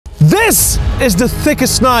This is the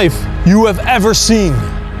thickest knife you have ever seen.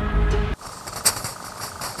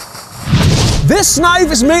 This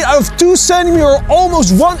knife is made out of 2 centimeter or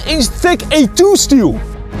almost 1 inch thick A2 steel.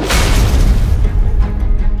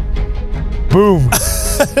 Boom.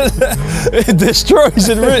 It destroys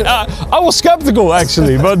it really. I was skeptical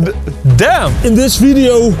actually, but damn. In this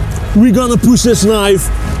video, we're gonna push this knife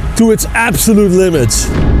to its absolute limits.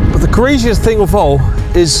 But the craziest thing of all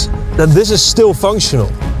is that this is still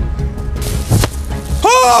functional.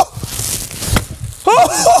 Oh!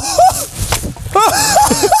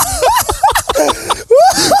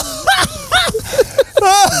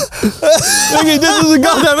 Mikkie, this is a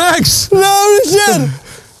goddamn axe! No shit!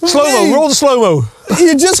 Slow-mo, roll the slow-mo.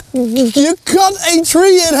 You cut a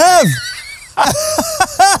tree in half!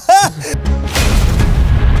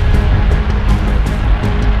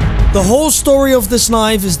 The whole story of this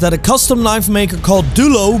knife is that a custom knife maker called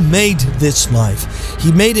DULO made this knife.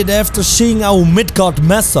 He made it after seeing our Midgard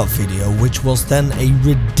Mesa video, which was then a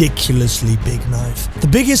ridiculously big knife. The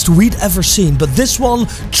biggest we'd ever seen, but this one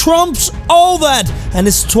trumps all that and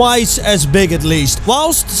is twice as big at least,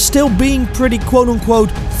 whilst still being pretty quote-unquote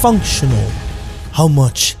functional. How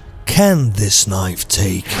much can this knife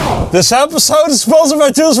take? This episode is sponsored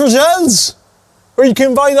by Tools for Gents, where you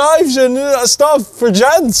can buy knives and stuff for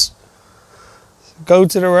gents. Go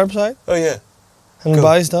to their website? Oh yeah. And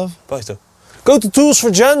buy stuff? Buy stuff. Go to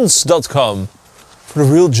toolsforgents.com for the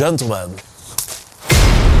real gentleman.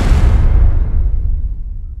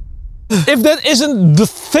 If that isn't the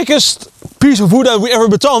thickest piece of wood that we ever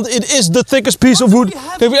betoned, it is the thickest piece of wood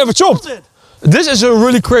that we ever chopped. This is a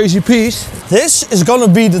really crazy piece. This is gonna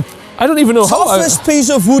be the I don't even know toughest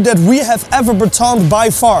piece of wood that we have ever betoned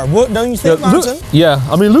by far. What, don't you think, Martin? Yeah,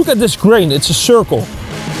 I mean, look at this grain. It's a circle.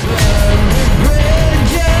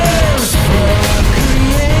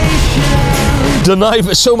 The knife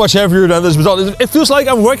is so much heavier than this beton. It feels like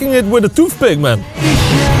I'm working it with a toothpick, man.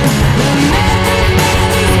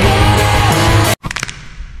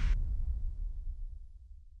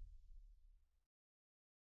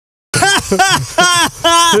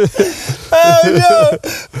 Oh no!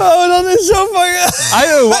 Oh, that is so fucking... I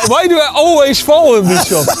don't know, why do I always fall in this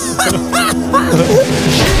shot?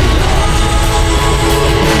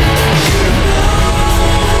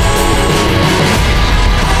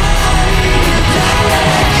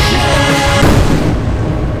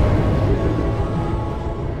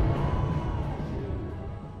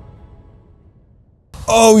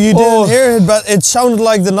 Oh, you didn't hear it, but it sounded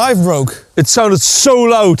like the knife broke. It sounded so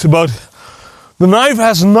loud, but the knife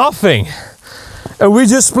has nothing. And we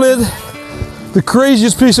just split the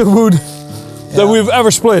craziest piece of wood that we've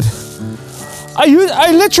ever split. I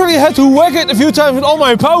literally had to whack it a few times with all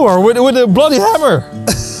my power, with a bloody hammer.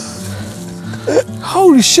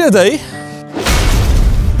 Holy shit, eh?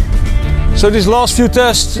 So these last few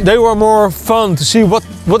tests, they were more fun to see what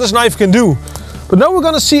this knife can do. But now we're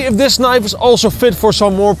gonna see if this knife is also fit for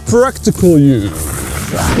some more practical use.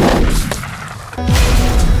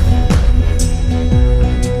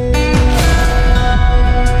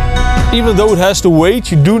 Even though it has the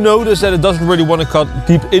weight, you do notice that it doesn't really want to cut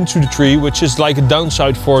deep into the tree, which is like a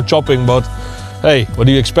downside for chopping, but hey, what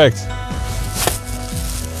do you expect?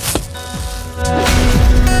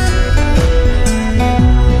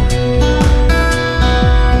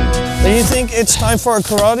 Do you think it's time for a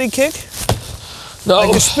karate kick? No.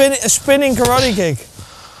 Like a spinning karate kick.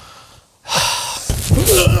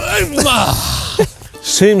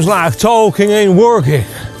 Seems like talking ain't working.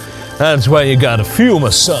 That's why you gotta feel,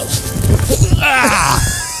 my son.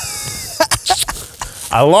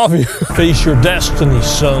 I love you. Face your destiny,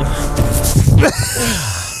 son.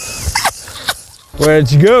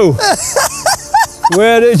 Where'd you go?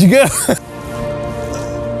 Where did you go?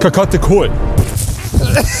 Kakate-koi.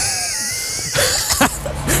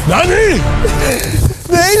 Nani?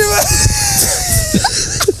 Nee,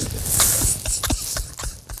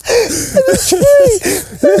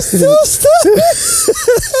 They're still stuck.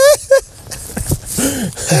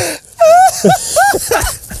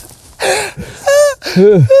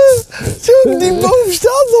 Dude, die boom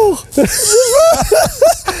staat nog.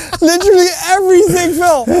 Literally everything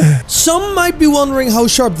fell. Some might be wondering how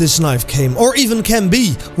sharp this knife came, or even can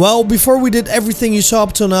be. Well, before we did everything you saw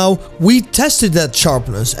up to now, we tested that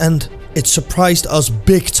sharpness and it surprised us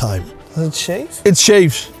big time. Does it shave? It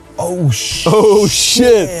shaves. Oh shit. Oh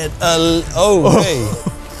shit.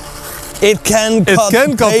 It can cut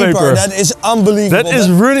paper. That is unbelievable. That is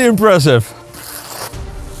really impressive.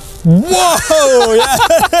 Whoa! Yeah,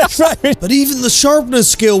 that's right. But even the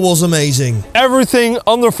sharpness skill was amazing. Everything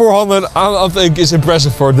under 400, I think, is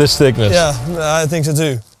impressive for this thickness. Yeah, I think so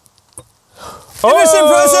too. It is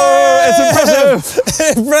impressive! It's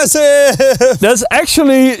impressive. Impressive. That's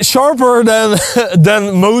actually sharper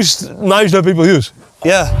than most knives that people use.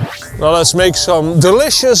 Yeah. Now let's make some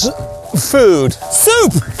delicious food.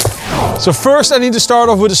 Soup. So first I need to start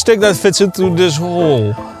off with a stick that fits into this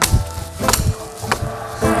hole.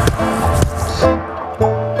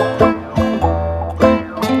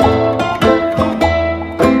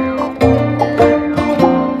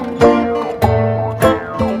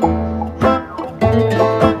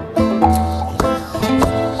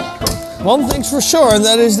 One thing's for sure, and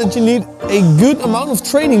that is that you need a good amount of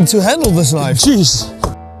training to handle this knife. Jeez.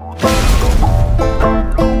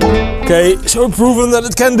 Okay, so we've proven that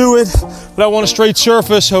it can do it, but I want a straight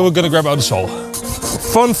surface, so we're gonna grab out the sole.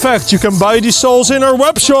 Fun fact, you can buy these soles in our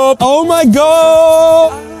web shop. Oh my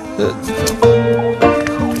god!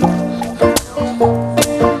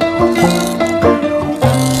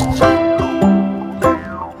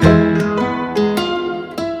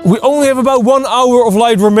 We only have about 1 hour of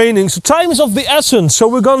light remaining, so time is of the essence. So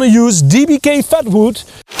we're gonna use DBK fat wood.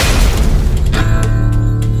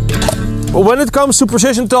 But when it comes to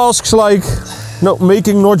precision tasks like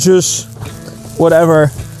making notches, whatever,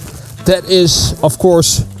 that is, of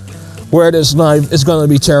course, where this knife is gonna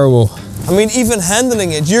be terrible. I mean, even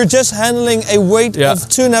handling it, you're just handling a weight of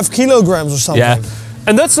 2.5 kilograms or something. Yeah,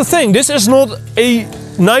 and that's the thing. This is not a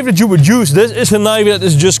knife that you would use. This is a knife that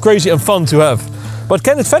is just crazy and fun to have. But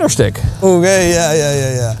can it feather stick? Okay,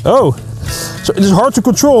 yeah. Oh, so it is hard to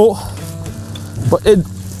control, but it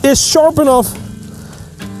is sharp enough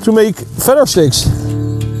to make feather sticks.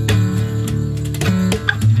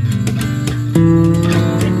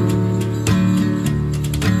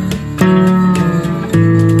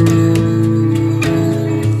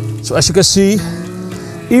 So as you can see,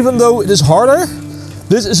 even though it is harder,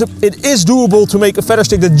 it is doable to make a feather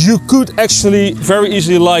stick that you could actually very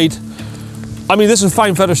easily light. I mean, this is a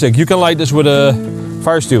fine feather stick. You can light this with a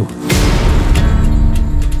fire steel.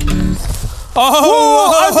 Oh!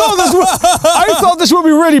 Whoa, I thought this would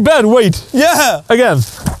be really bad. Wait. Yeah. Again.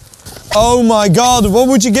 Oh my god, what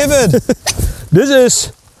would you give it? This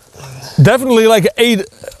is definitely like an 8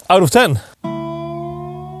 out of 10.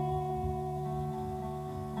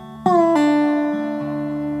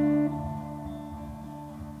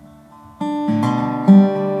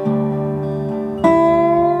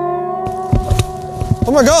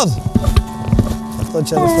 Oh my god! I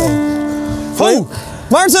thought you had a flame. Oh!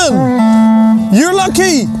 Martin! You're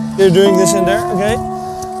lucky! You're doing this in there, okay?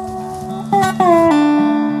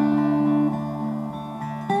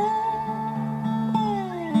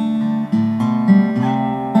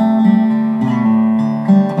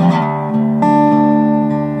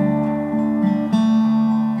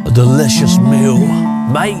 A delicious meal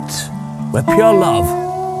made with pure love.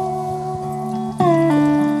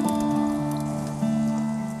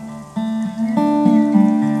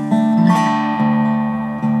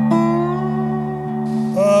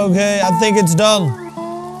 Okay, I think it's done.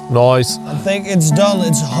 Nice. I think it's done.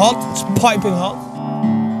 It's hot. It's piping hot.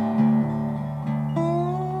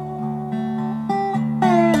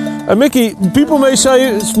 And Mikkie, people may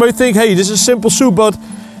think, hey, this is simple soup, but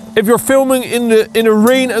if you're filming in the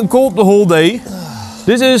rain and cold the whole day,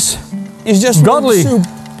 this is It's just godly. soup.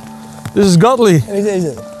 This is godly. Let me taste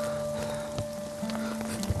it.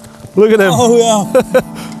 Look at him. Oh yeah.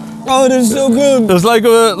 Oh, this is so good. It's like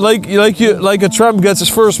a tramp gets his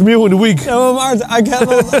first meal in the week. No, Martin, I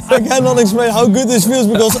cannot explain how good this feels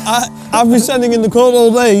because I've been standing in the cold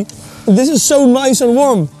all day. This is so nice and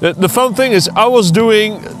warm. The fun thing is, I was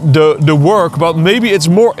doing the work, but maybe it's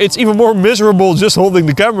even more miserable just holding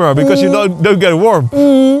the camera because you don't get warm.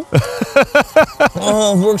 Oh,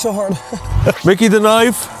 I've worked so hard. Mikkie, the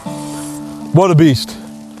knife, what a beast.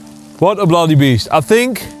 What a bloody beast. I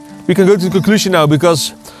think we can go to the conclusion now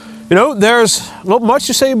because, you know, there's not much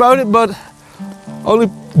to say about it, but only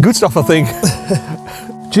good stuff, I think.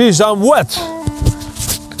 Jeez, I'm wet.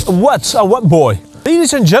 I'm wet boy.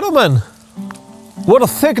 Ladies and gentlemen, what a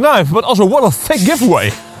thick knife, but also what a thick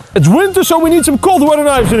giveaway. It's winter, so we need some cold weather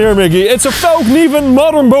knives in here, Mikkie. It's a Velknieven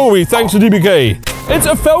Modern Bowie, thanks to DBK. It's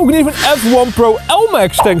a Velknieven F1 Pro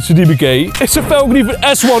L-Max, thanks to DBK. It's a Velknieven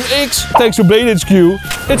S1X, thanks to Blade HQ.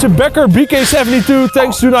 It's a Becker BK72,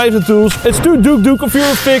 thanks to Knives and Tools. It's two Duke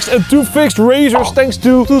Viewer fixed and two fixed razors, thanks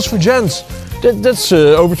to Tools for Gents. That's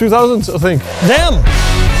over 2,000, I think. Damn!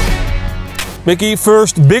 Mikkie,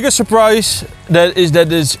 first biggest surprise that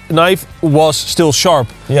this knife was still sharp.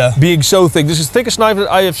 Yeah. Being so thick. This is the thickest knife that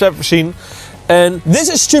I have ever seen. And this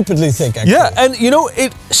is stupidly thick, actually. yeah, and you know,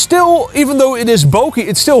 it still, even though it is bulky,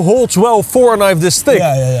 it still holds well for a knife this thick.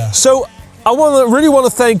 Yeah. So really want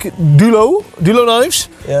to thank DuLo Knives,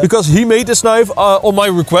 because he made this knife on my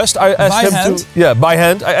request. I asked by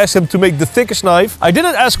hand. I asked him to make the thickest knife. I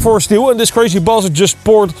didn't ask for steel, and this crazy bastard just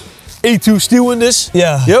poured A2 steel in this.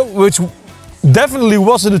 Which definitely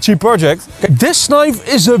wasn't a cheap project. This knife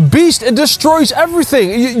is a beast. It destroys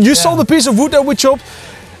everything. You saw the piece of wood that we chopped.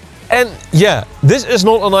 And yeah, this is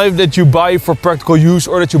not a knife that you buy for practical use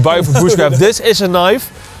or that you buy for bushcraft. This is a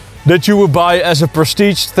knife that you would buy as a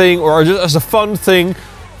prestige thing or just as a fun thing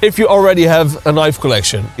if you already have a knife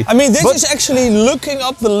collection. I mean, this is actually looking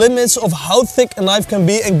up the limits of how thick a knife can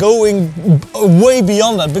be and going way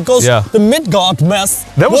beyond that, because the Midgard mess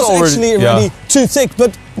was already too thick.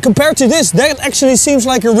 But compared to this, that actually seems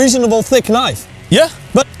like a reasonable thick knife. Yeah,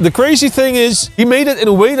 but the crazy thing is, he made it in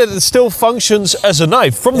a way that it still functions as a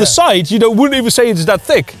knife. From the side, you wouldn't even say it's that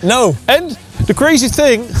thick. No. And the crazy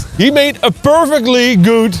thing, he made a perfectly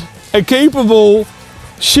good and capable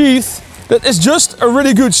sheath that is just a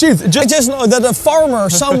really good sheath. I just know that a farmer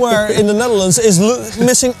somewhere in the Netherlands is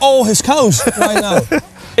missing all his cows right now.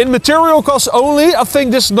 In material costs only, I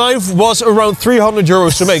think this knife was around 300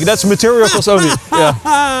 euros to make. That's material costs only.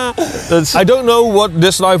 Yeah. I don't know what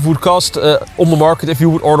this knife would cost on the market if you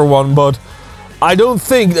would order one, but I don't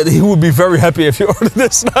think that he would be very happy if you ordered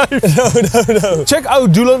this knife. No. Check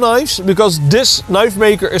out DuLo Knives, because this knife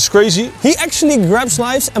maker is crazy. He actually grabs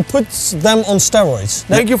knives and puts them on steroids.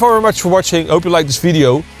 Thank you very much for watching. Hope you like this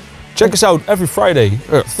video. Check us out every Friday.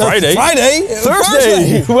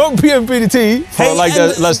 Thursday? 1 p.m. PDT for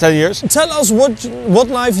the last 10 years. Tell us what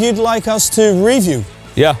knife you'd like us to review.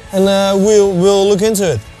 Yeah. And we'll look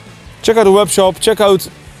into it. Check out the web shop. Check out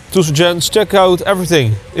Tools Gents. Check out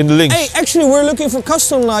everything in the links. Hey, actually, we're looking for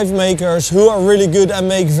custom knife makers who are really good and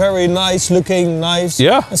make very nice looking knives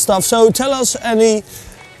and stuff. So tell us any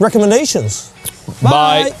recommendations.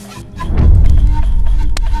 Bye.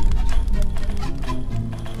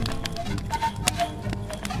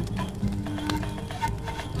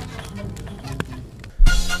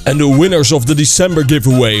 And the winners of the December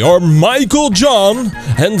giveaway are Michael John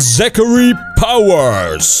and Zachary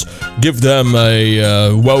Powers. Give them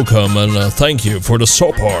a welcome and thank you for the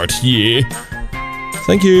support. Yeah.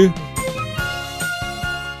 Thank you.